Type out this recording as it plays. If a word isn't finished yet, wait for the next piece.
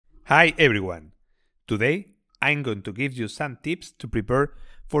Hi everyone! Today I'm going to give you some tips to prepare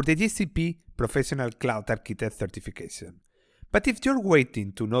for the GCP Professional Cloud Architect certification. But if you're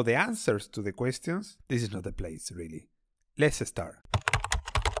waiting to know the answers to the questions, this is not the place really. Let's start.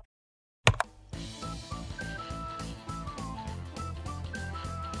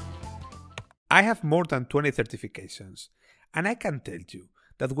 I have more than 20 certifications, and I can tell you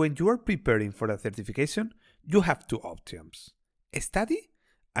that when you are preparing for a certification, you have two options: study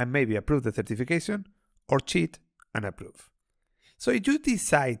and maybe approve the certification, or cheat and approve. So if you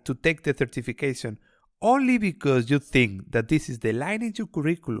decide to take the certification only because you think that this is the line in your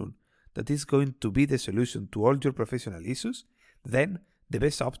curriculum that is going to be the solution to all your professional issues, then the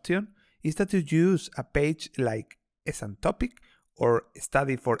best option is that you use a page like Exam Topic or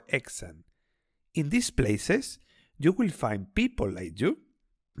Study for Exam. In these places, you will find people like you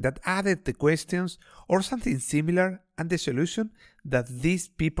that added the questions or something similar and the solution that these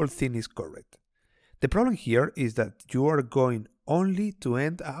people think is correct. The problem here is that you are going only to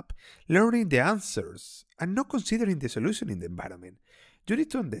end up learning the answers and not considering the solution in the environment. You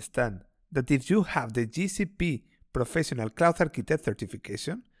need to understand that if you have the GCP Professional Cloud Architect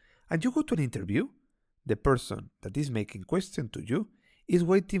certification and you go to an interview, the person that is making question to you is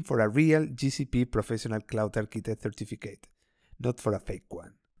waiting for a real GCP Professional Cloud Architect certificate, not for a fake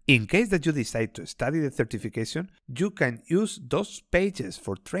one. In case that you decide to study the certification, you can use those pages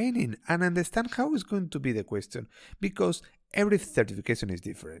for training and understand how is going to be the question, because every certification is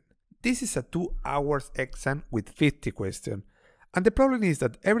different. This is a 2 hours exam with 50 questions, and the problem is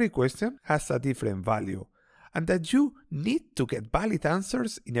that every question has a different value, and that you need to get valid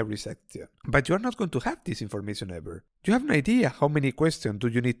answers in every section. But you are not going to have this information ever. You have no idea how many questions do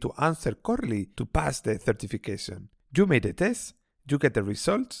you need to answer correctly to pass the certification. You made a test, you get the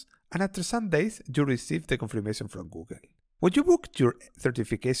results, and after some days you receive the confirmation from Google. When you book your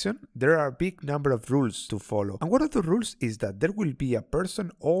certification, there are a big number of rules to follow, and one of the rules is that there will be a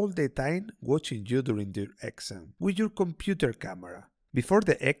person all the time watching you during your exam with your computer camera. Before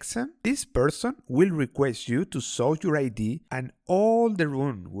the exam, this person will request you to show your ID and all the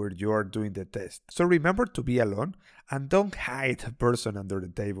room where you are doing the test. So remember to be alone and don't hide a person under the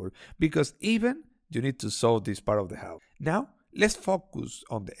table, because even you need to show this part of the house. Now, let's focus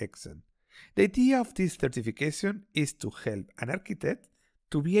on the exam. The idea of this certification is to help an architect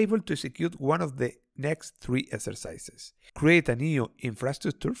to be able to execute one of the next 3 exercises. Create a new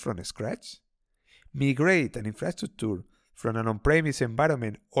infrastructure from scratch, migrate an infrastructure from an on-premise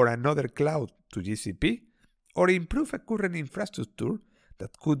environment or another cloud to GCP, or improve a current infrastructure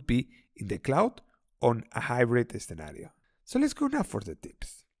that could be in the cloud on a hybrid scenario. So let's go now for the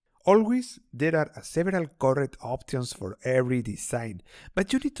tips. Always, there are several correct options for every design,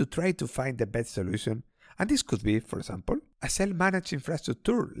 but you need to try to find the best solution, and this could be, for example, a self-managed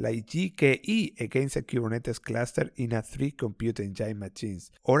infrastructure like GKE against a Kubernetes cluster in a 3 compute engine machines,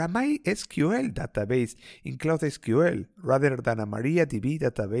 or a MySQL database in Cloud SQL rather than a MariaDB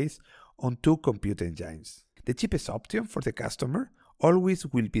database on 2 compute engines. The cheapest option for the customer always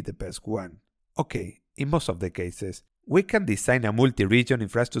will be the best one. Okay, in most of the cases, we can design a multi-region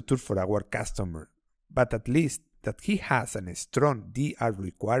infrastructure for our customer, but at least that he has a strong DR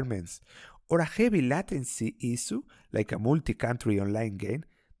requirements or a heavy latency issue like a multi-country online game,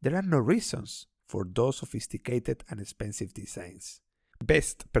 there are no reasons for those sophisticated and expensive designs.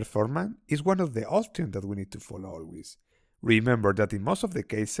 Best performance is one of the options that we need to follow always. Remember that in most of the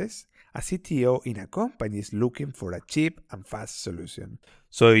cases, a CTO in a company is looking for a cheap and fast solution.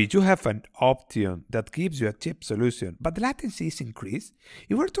 So if you have an option that gives you a cheap solution, but the latency is increased,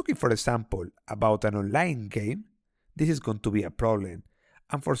 if we're talking, for example, about an online game, this is going to be a problem.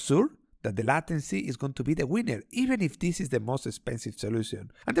 And for sure, that the latency is going to be the winner, even if this is the most expensive solution.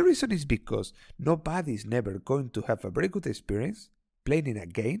 And the reason is because nobody is never going to have a very good experience playing in a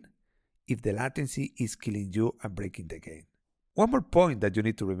game if the latency is killing you and breaking the game. One more point that you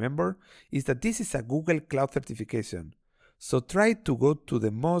need to remember is that this is a Google Cloud certification, so try to go to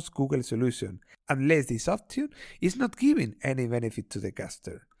the most Google solution, unless this option is not giving any benefit to the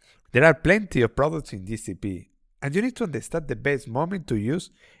customer. There are plenty of products in GCP, and you need to understand the best moment to use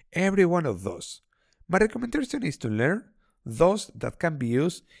every one of those. My recommendation is to learn those that can be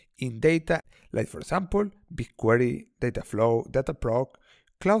used in data, like for example, BigQuery, Dataflow, Dataproc,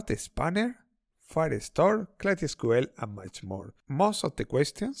 Cloud Spanner, Firestore, Cloud SQL, and much more. Most of the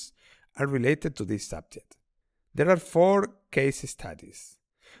questions are related to this subject. There are 4 case studies.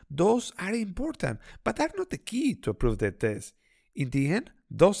 Those are important, but are not the key to approve the test. In the end,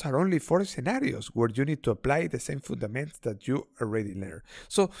 those are only 4 scenarios where you need to apply the same fundamentals that you already learned.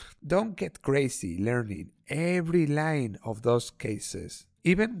 So don't get crazy learning every line of those cases.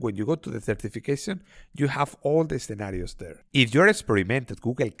 Even when you go to the certification, you have all the scenarios there. If you're experimented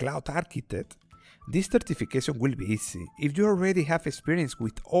Google Cloud Architect, this certification will be easy if you already have experience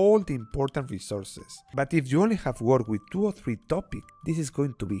with all the important resources. But if you only have worked with 2 or 3 topics, this is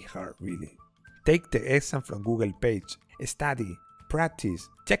going to be hard, really. Take the exam from Google page, study, practice,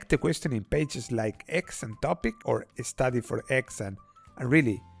 check the question in pages like X and topic or study for X and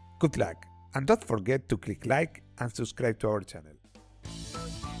really, good luck. And don't forget to click like and subscribe to our channel.